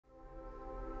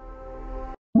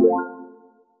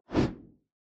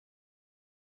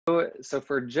So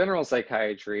for general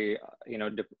psychiatry,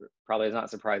 probably it's not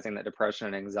surprising that depression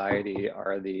and anxiety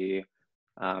are the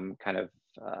kind of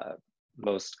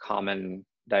most common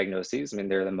diagnoses. I mean,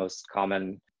 they're the most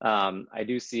common. I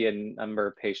do see a number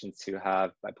of patients who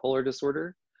have bipolar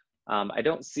disorder. I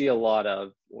don't see a lot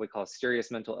of what we call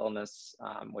serious mental illness,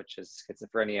 which is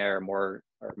schizophrenia or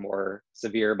more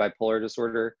severe bipolar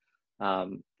disorder.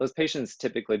 Those patients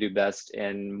typically do best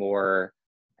in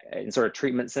sort of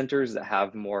treatment centers that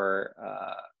have more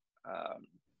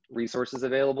resources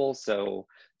available. So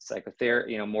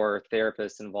psychotherapy, more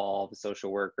therapists involved,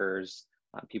 social workers,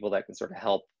 people that can sort of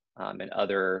help in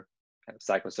other kind of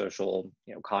psychosocial,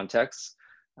 contexts.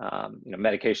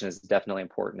 Medication is definitely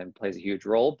important and plays a huge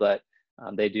role, but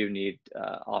they do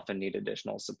often need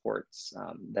additional supports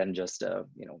than just a,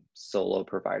 solo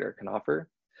provider can offer.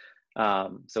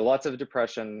 So lots of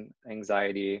depression,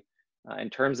 anxiety.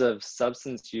 In terms of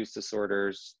substance use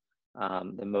disorders,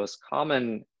 the most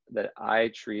common that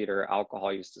I treat are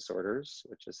alcohol use disorders,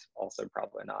 which is also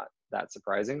probably not that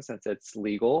surprising since it's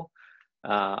legal,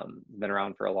 been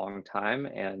around for a long time,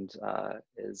 and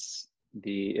is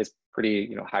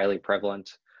pretty highly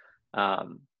prevalent. I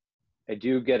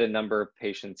do get a number of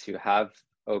patients who have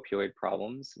opioid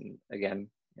problems, and again,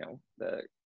 the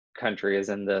country is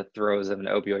in the throes of an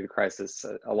opioid crisis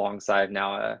alongside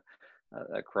now a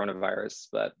coronavirus,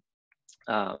 but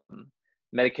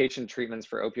medication treatments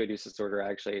for opioid use disorder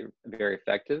are actually very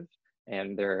effective,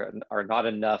 and there are not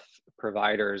enough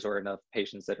providers or enough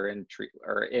patients that are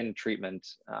in treatment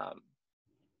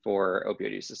for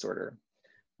opioid use disorder.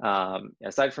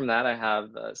 Aside from that, I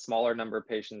have a smaller number of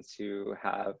patients who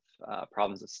have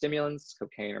problems with stimulants,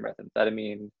 cocaine or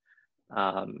methamphetamine,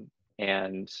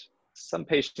 and some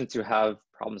patients who have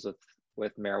problems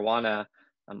with marijuana,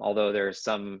 although there's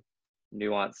some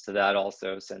nuance to that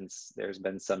also, since there's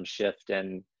been some shift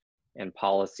in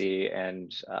policy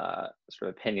and sort of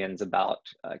opinions about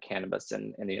cannabis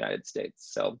in the United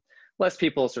States. So less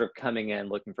people sort of coming in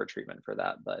looking for treatment for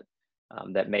that, but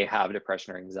that may have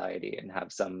depression or anxiety and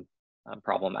have some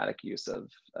problematic use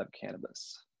of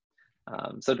cannabis.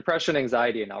 So depression,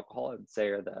 anxiety, and alcohol, I would say,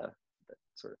 are the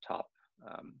sort of top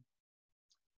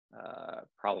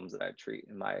problems that I treat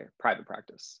in my private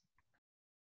practice.